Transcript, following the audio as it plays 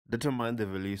Determine the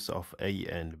values of a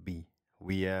and b.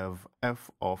 We have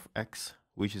f of x,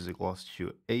 which is equals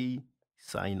to a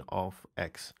sine of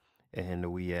x,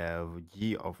 and we have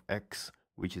g of x,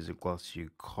 which is equals to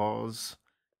cos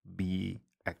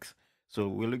bx. So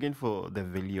we're looking for the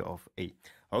value of a.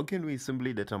 How can we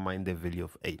simply determine the value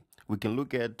of a? We can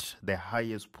look at the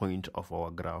highest point of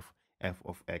our graph, f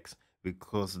of x,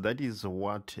 because that is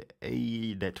what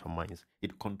a determines.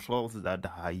 It controls that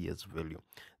highest value,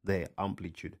 the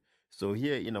amplitude. So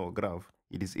here in our graph,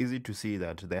 it is easy to see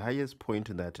that the highest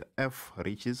point that f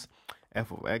reaches,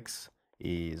 f of x,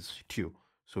 is 2.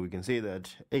 So we can say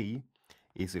that a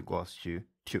is equals to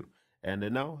 2. And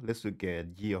now let's look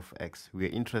at g of x. We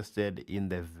are interested in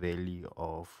the value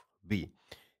of b.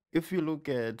 If you look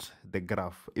at the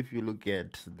graph, if you look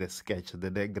at the sketch, the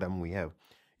diagram we have,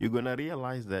 you're going to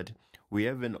realize that we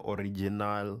have an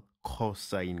original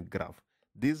cosine graph.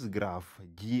 This graph,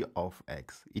 g of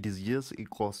x, it is just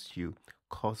equals to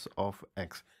cos of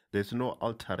x. There's no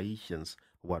alterations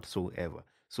whatsoever.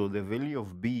 So the value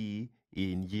of b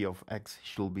in g of x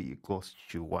should be equals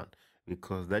to 1,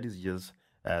 because that is just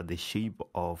the shape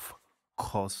of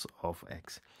cos of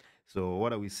x. So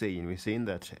what are we saying? We're saying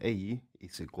that a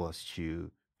is equals to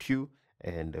 2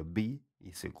 and b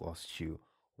is equals to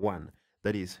 1.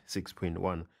 That is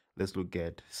 6.1. Let's look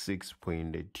at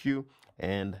 6.2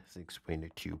 and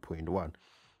 6.2.1.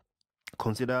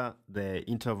 Consider the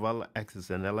interval x is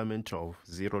an element of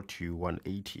 0 to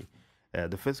 180.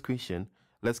 The first question,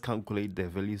 let's calculate the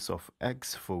values of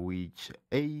x for which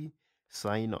a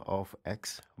sine of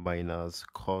x minus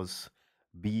cos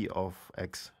b of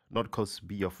x, not cos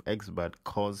b of x, but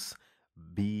cos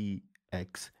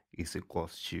bx is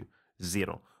equals to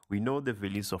 0. We know the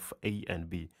values of a and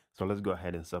b, so let's go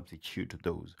ahead and substitute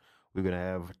those. We're going to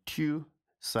have 2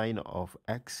 sine of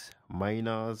x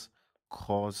minus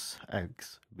cos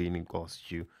x being equals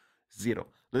to 0.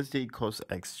 Let's take cos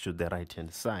x to the right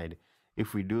hand side.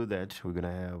 If we do that, we're going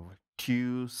to have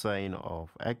 2 sine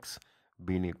of x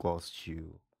being equals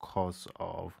to cos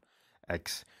of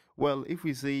x. Well, if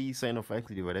we say sine of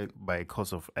x divided by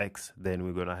cos of x, then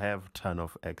we're going to have tan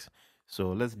of x.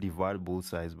 So let's divide both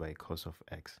sides by cos of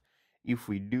x. If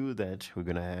we do that, we're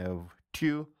going to have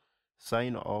 2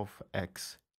 sine of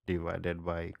x divided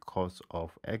by cos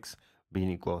of x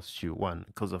being equals to 1.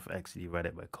 Cos of x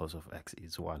divided by cos of x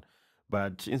is 1.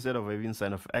 But instead of having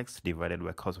sine of x divided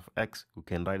by cos of x, we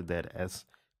can write that as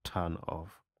tan of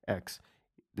x.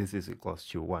 This is equals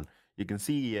to 1. You can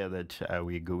see here that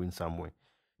we're going somewhere.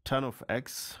 Tan of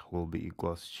x will be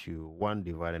equals to 1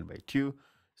 divided by 2.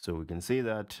 So we can say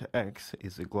that x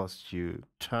is equals to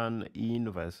tan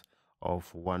inverse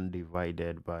of 1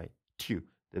 divided by 2.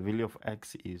 The value of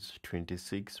x is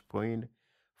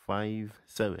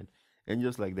 26.57. And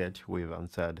just like that, we've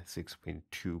answered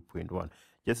 6.2.1.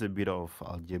 Just a bit of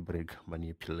algebraic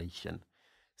manipulation.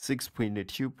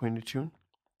 6.2.2.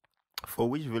 For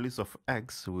which values of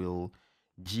x will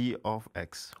g of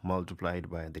x multiplied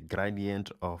by the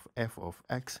gradient of f of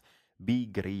x be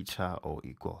greater or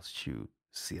equals to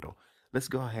 0? Let's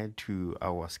go ahead to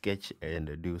our sketch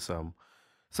and do some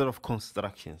sort of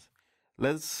constructions.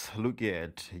 Let's look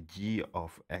at g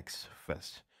of x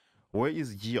first. Where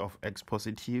is g of x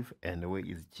positive and where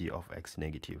is g of x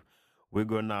negative? We're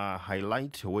gonna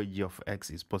highlight where g of x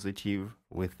is positive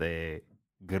with a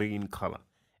green color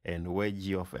and where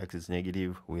g of x is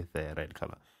negative with a red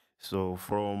color. So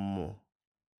from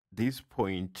this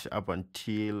point up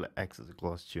until x is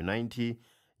equals to 90,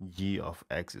 g of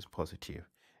x is positive.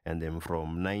 And then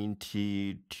from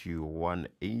 90 to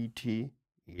 180,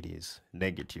 it is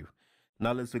negative.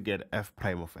 Now let's look at f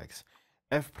prime of x.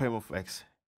 F prime of x,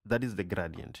 that is the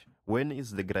gradient. When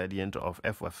is the gradient of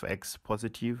f of x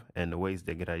positive and where is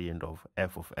the gradient of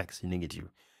f of x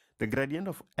negative? The gradient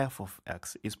of f of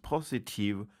x is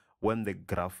positive when the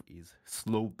graph is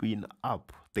sloping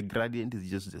up. The gradient is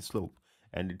just the slope,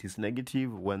 and it is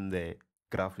negative when the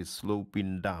graph is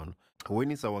sloping down.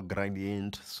 When is our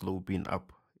gradient sloping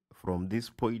up? From this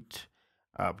point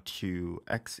up to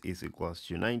x is equals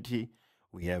to 90,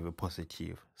 we have a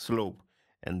positive slope.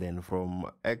 And then from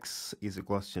x is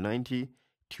equals to 90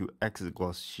 to x is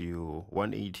equals to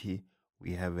 180,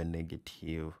 we have a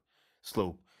negative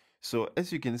slope. So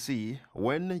as you can see,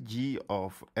 when g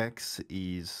of x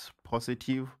is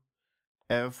positive,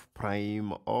 f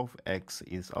prime of x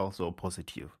is also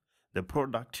positive. The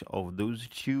product of those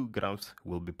two graphs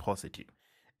will be positive.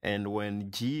 And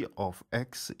when g of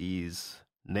x is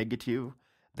negative,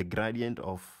 the gradient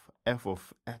of f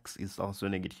of x is also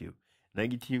negative.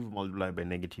 Negative multiplied by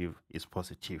negative is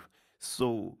positive.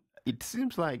 So it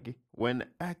seems like when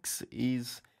x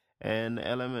is an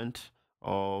element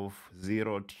of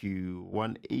 0 to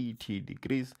 180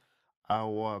 degrees,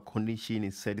 our condition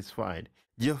is satisfied.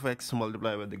 G of x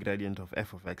multiplied by the gradient of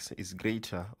f of x is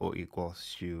greater or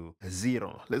equals to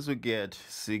 0. Let's look at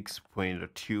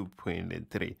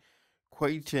 6.2.3.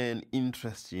 Quite an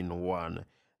interesting one.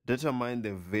 Determine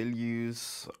the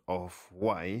values of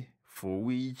y for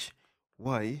which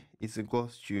y is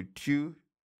equals to 2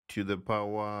 to the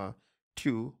power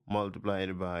 2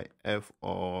 multiplied by f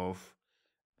of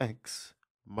x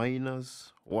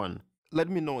minus 1. Let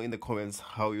me know in the comments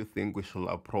how you think we should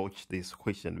approach this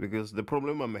question, because the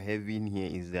problem I'm having here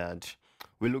is that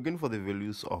we're looking for the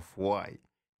values of y.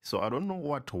 So I don't know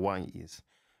what y is,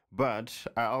 but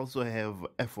I also have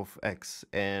f of x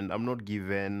and I'm not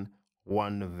given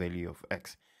one value of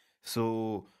x.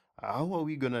 So how are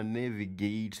we gonna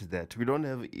navigate that? We don't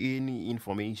have any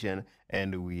information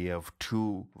and we have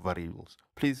two variables.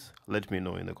 Please let me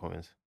know in the comments.